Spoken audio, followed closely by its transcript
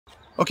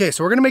Okay,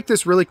 so we're gonna make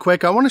this really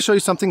quick. I wanna show you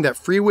something that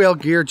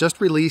FreeWell Gear just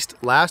released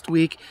last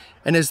week,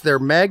 and is their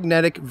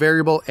magnetic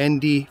variable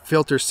ND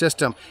filter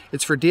system.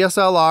 It's for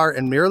DSLR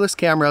and mirrorless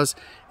cameras,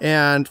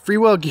 and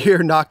FreeWell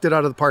Gear knocked it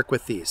out of the park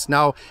with these.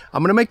 Now,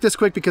 I'm gonna make this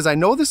quick because I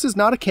know this is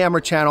not a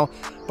camera channel,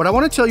 but I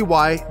wanna tell you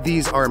why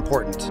these are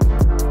important.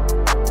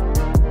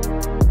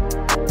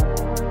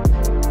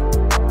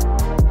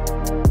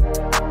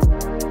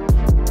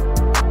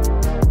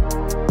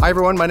 Hi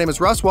everyone, my name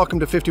is Russ. Welcome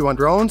to 51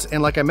 Drones.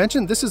 And like I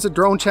mentioned, this is a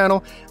drone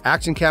channel,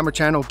 action camera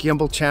channel,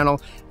 gimbal channel,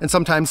 and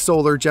sometimes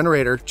solar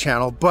generator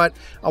channel. But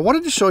I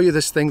wanted to show you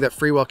this thing that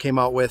FreeWell came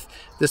out with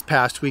this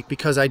past week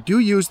because I do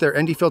use their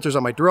ND filters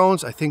on my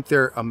drones. I think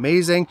they're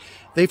amazing.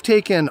 They've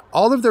taken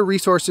all of their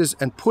resources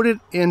and put it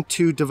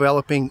into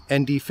developing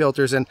ND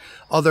filters and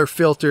other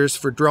filters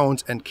for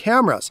drones and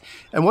cameras.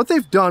 And what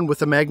they've done with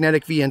the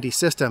magnetic VND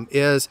system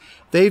is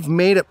they've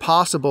made it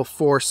possible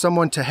for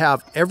someone to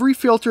have every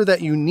filter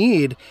that you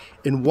need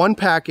in one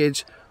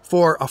package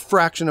for a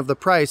fraction of the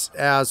price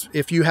as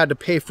if you had to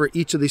pay for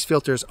each of these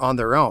filters on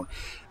their own.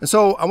 And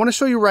so I want to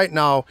show you right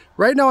now.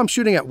 Right now I'm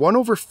shooting at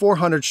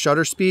 1/400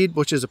 shutter speed,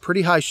 which is a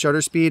pretty high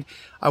shutter speed.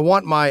 I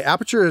want my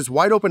aperture as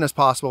wide open as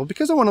possible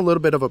because I want a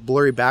little bit of a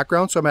blurry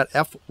background. So I'm at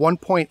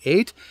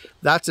f1.8.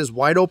 That's as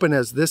wide open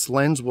as this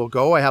lens will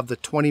go. I have the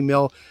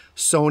 20mm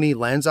Sony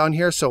lens on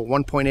here, so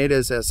 1.8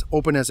 is as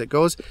open as it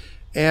goes.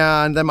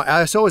 And then my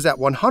ISO is at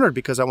 100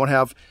 because I want to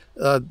have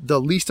the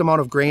least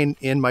amount of grain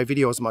in my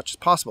video as much as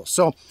possible.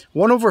 So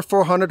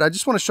 1/400, I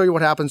just want to show you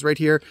what happens right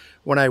here.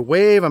 When I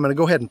wave, I'm going to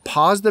go ahead and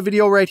pause the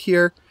video right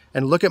here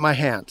and look at my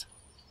hand.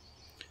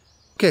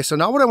 Okay, so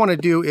now what I want to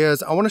do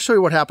is I want to show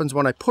you what happens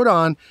when I put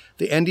on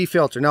the ND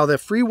filter. Now the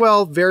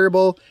FreeWell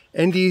variable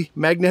ND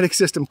magnetic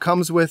system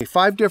comes with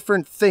 5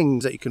 different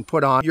things that you can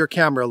put on your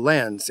camera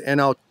lens,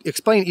 and I'll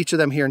explain each of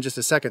them here in just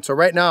a second. So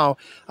right now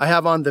I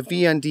have on the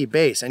VND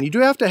base, and you do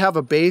have to have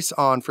a base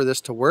on for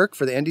this to work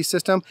for the ND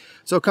system.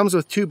 So it comes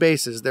with 2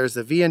 bases. There's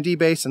the VND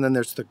base and then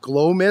there's the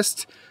glow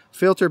mist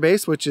filter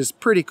base, which is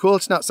pretty cool.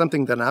 It's not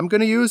something that I'm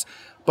going to use,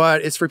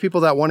 but it's for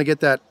people that want to get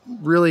that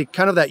really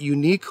kind of that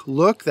unique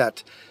look,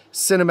 that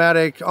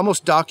cinematic,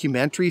 almost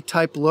documentary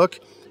type look.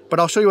 But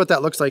I'll show you what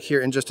that looks like here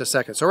in just a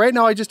second. So right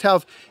now I just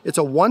have, it's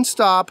a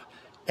one-stop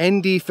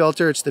ND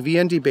filter. It's the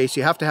VND base.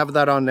 You have to have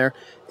that on there.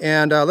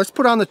 And let's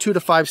put on the 2 to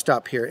 5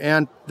 stop here.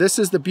 And this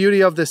is the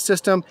beauty of this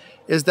system,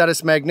 is that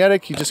it's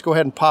magnetic. You just go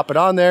ahead and pop it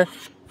on there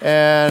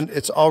and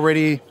it's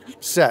already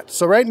set.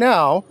 So right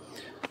now,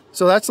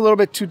 so that's a little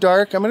bit too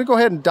dark. I'm going to go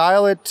ahead and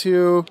dial it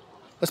to,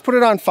 let's put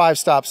it on 5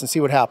 stops and see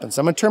what happens.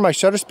 I'm going to turn my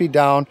shutter speed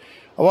down.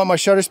 I want my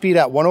shutter speed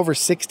at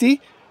 1/60.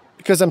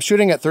 because I'm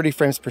shooting at 30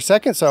 frames per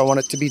second, so I want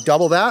it to be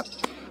double that.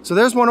 So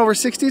there's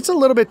 1/60. It's a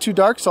little bit too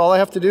dark, so all I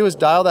have to do is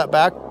dial that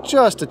back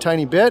just a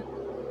tiny bit.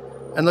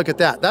 And look at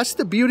that. That's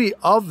the beauty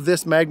of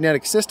this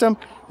magnetic system,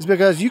 is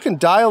because you can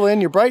dial in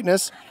your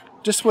brightness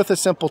just with a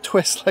simple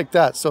twist like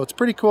that. So it's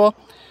pretty cool.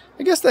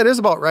 I guess that is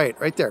about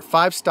right there,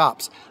 5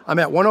 stops. I'm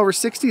at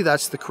 1/60,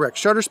 that's the correct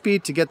shutter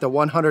speed to get the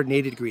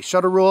 180-degree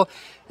shutter rule.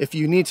 If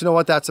you need to know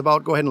what that's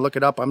about, go ahead and look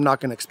it up. I'm not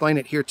gonna explain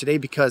it here today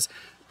because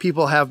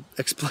people have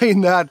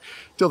explained that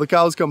till the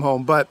cows come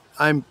home, but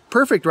I'm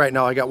perfect right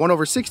now. I got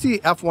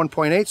 1/60,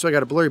 f1.8, so I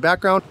got a blurry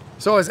background.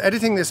 So I was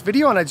editing this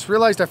video and I just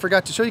realized I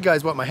forgot to show you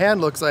guys what my hand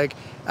looks like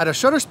at a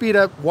shutter speed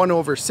at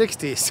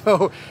 1/60.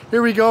 So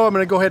here we go. I'm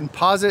gonna go ahead and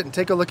pause it and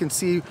take a look and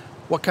see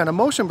what kind of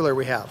motion blur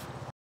we have.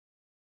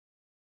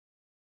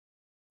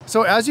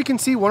 So as you can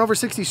see,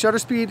 1/60 shutter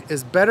speed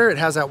is better. It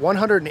has that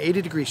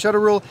 180-degree shutter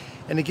rule,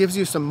 and it gives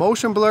you some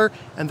motion blur,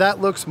 and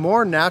that looks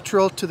more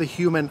natural to the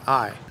human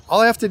eye.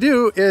 All I have to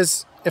do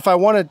is, if I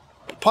want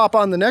to pop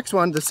on the next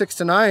one, the 6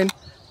 to 9,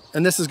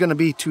 and this is going to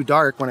be too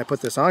dark when I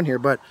put this on here,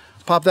 but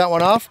pop that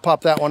one off,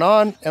 pop that one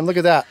on, and look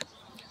at that.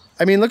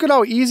 I mean, look at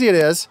how easy it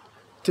is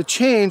to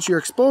change your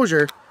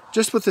exposure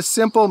just with a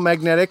simple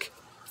magnetic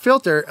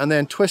filter and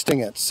then twisting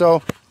it.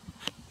 So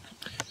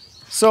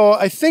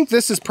I think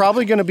this is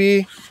probably going to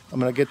be, I'm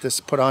going to get this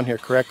put on here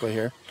correctly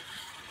here.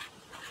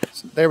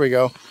 So there we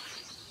go.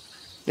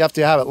 You have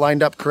to have it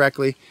lined up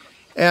correctly.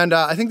 And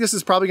I think this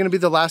is probably going to be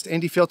the last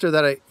ND filter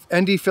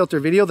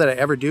video that I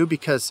ever do,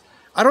 because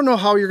I don't know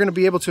how you're going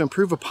to be able to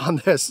improve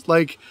upon this.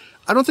 Like,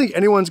 I don't think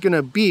anyone's going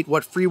to beat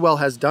what FreeWell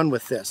has done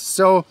with this.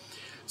 So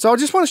I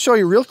just want to show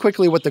you real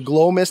quickly what the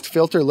glow mist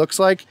filter looks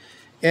like.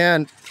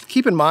 And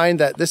keep in mind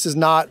that this is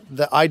not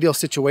the ideal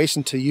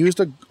situation to use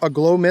a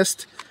glow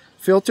mist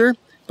filter,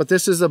 but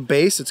this is a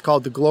base. It's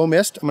called the glow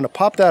mist. I'm going to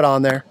pop that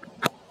on there.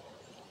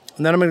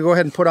 And then I'm going to go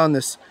ahead and put on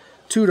this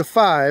 2 to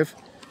 5.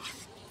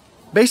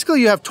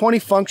 Basically, you have 20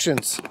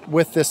 functions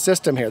with this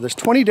system here. There's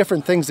 20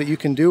 different things that you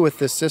can do with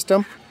this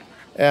system,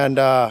 and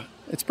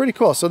it's pretty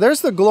cool. So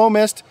there's the glow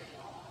mist.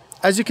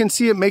 As you can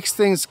see, it makes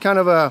things kind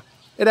of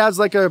it adds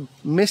like a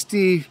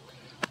misty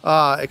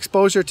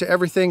exposure to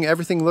everything.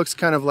 Everything looks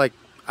kind of like,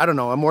 I don't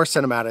know, a more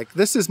cinematic.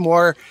 This is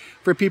more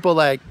for people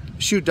like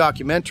shoot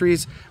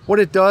documentaries. What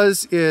it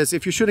does is,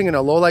 if you're shooting in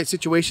a low light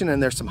situation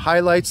and there's some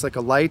highlights like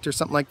a light or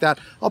something like that,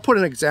 I'll put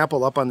an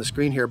example up on the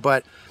screen here,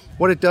 but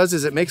what it does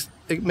is it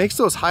makes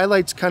those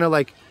highlights kind of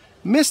like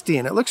misty,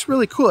 and it looks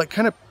really cool. It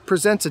kind of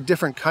presents a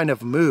different kind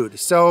of mood.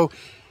 So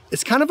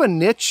it's kind of a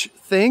niche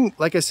thing.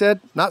 Like I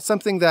said, not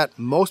something that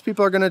most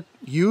people are going to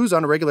use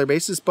on a regular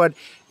basis, but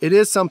it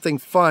is something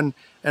fun,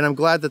 and I'm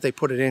glad that they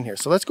put it in here.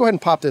 So let's go ahead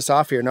and pop this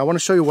off here. Now I want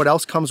to show you what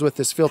else comes with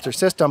this filter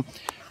system.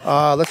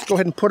 Let's go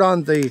ahead and put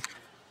on the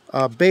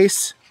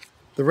base,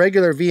 the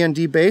regular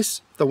VND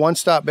base, the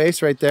one-stop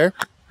base right there.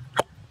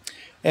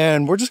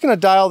 And we're just going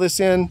to dial this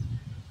in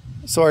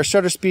so our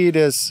shutter speed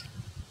is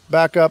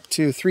back up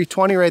to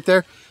 320 right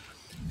there.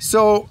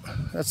 So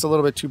that's a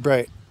little bit too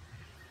bright.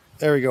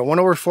 There we go,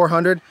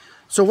 1/400.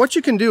 So what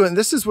you can do, and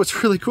this is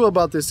what's really cool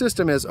about this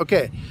system is,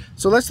 okay,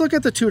 so let's look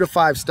at the 2 to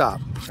 5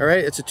 stop. All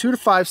right, it's a 2 to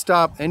 5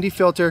 stop ND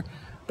filter,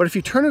 but if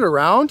you turn it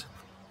around,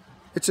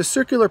 it's a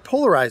circular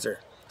polarizer.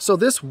 So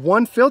this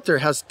one filter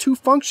has 2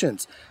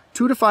 functions,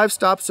 2 to 5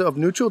 stops of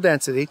neutral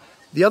density.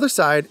 The other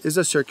side is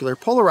a circular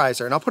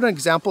polarizer. And I'll put an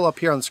example up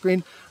here on the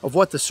screen of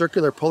what the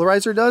circular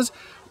polarizer does,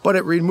 but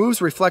it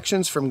removes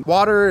reflections from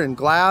water and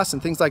glass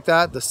and things like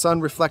that, the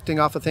sun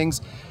reflecting off of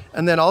things.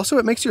 And then also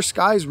it makes your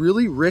skies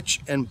really rich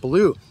and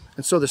blue.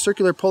 And so the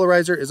circular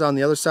polarizer is on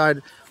the other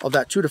side of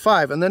that 2 to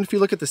 5. And then if you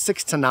look at the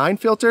 6 to 9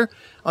 filter,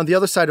 on the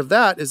other side of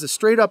that is a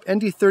straight up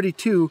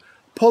ND32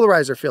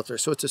 polarizer filter.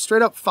 So it's a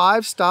straight up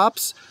 5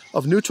 stops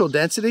of neutral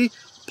density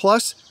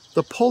plus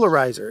the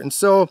polarizer. And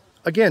so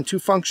again, 2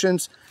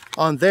 functions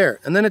on there.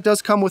 And then it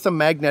does come with a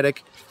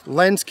magnetic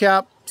lens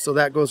cap, so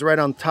that goes right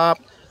on top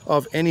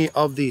of any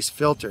of these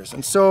filters.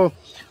 And so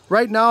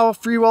right now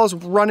FreeWell is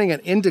running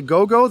an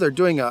Indiegogo. They're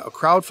doing a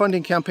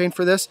crowdfunding campaign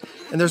for this,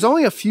 and there's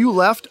only a few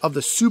left of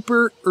the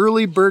super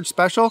early bird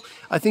special.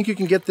 I think you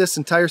can get this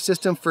entire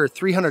system for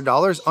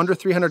 $300, under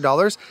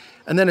 $300,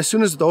 and then as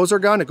soon as those are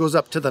gone, it goes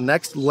up to the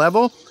next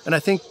level. And I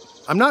think,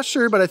 I'm not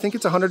sure, but I think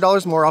it's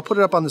 $100 more. I'll put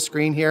it up on the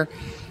screen here.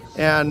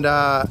 And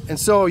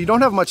so you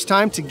don't have much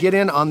time to get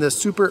in on this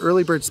super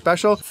early bird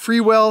special.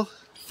 FreeWell,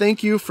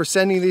 thank you for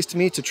sending these to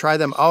me to try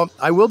them out.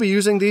 I will be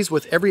using these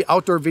with every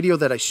outdoor video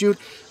that I shoot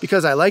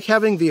because I like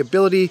having the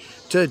ability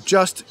to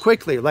adjust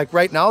quickly. Like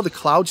right now, the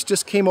clouds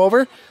just came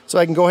over, so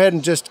I can go ahead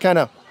and just kind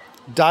of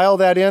dial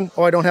that in.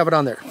 Oh, I don't have it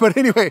on there. But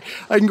anyway,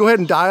 I can go ahead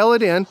and dial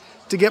it in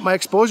to get my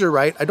exposure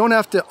right. I don't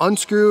have to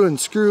unscrew and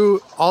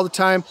screw all the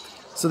time.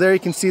 So there you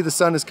can see the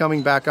sun is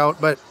coming back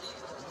out.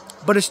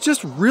 But it's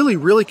just really,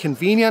 really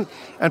convenient.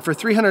 And for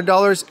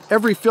 $300,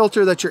 every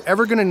filter that you're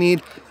ever gonna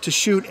need to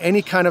shoot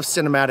any kind of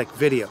cinematic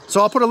video.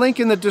 So I'll put a link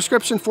in the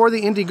description for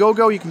the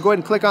Indiegogo. You can go ahead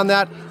and click on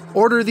that.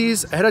 Order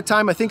these ahead of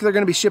time. I think they're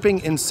gonna be shipping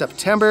in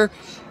September.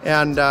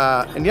 And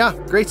yeah,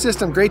 great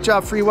system, great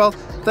job, FreeWell.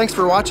 Thanks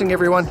for watching,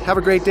 everyone. Have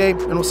a great day,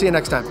 and we'll see you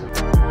next time.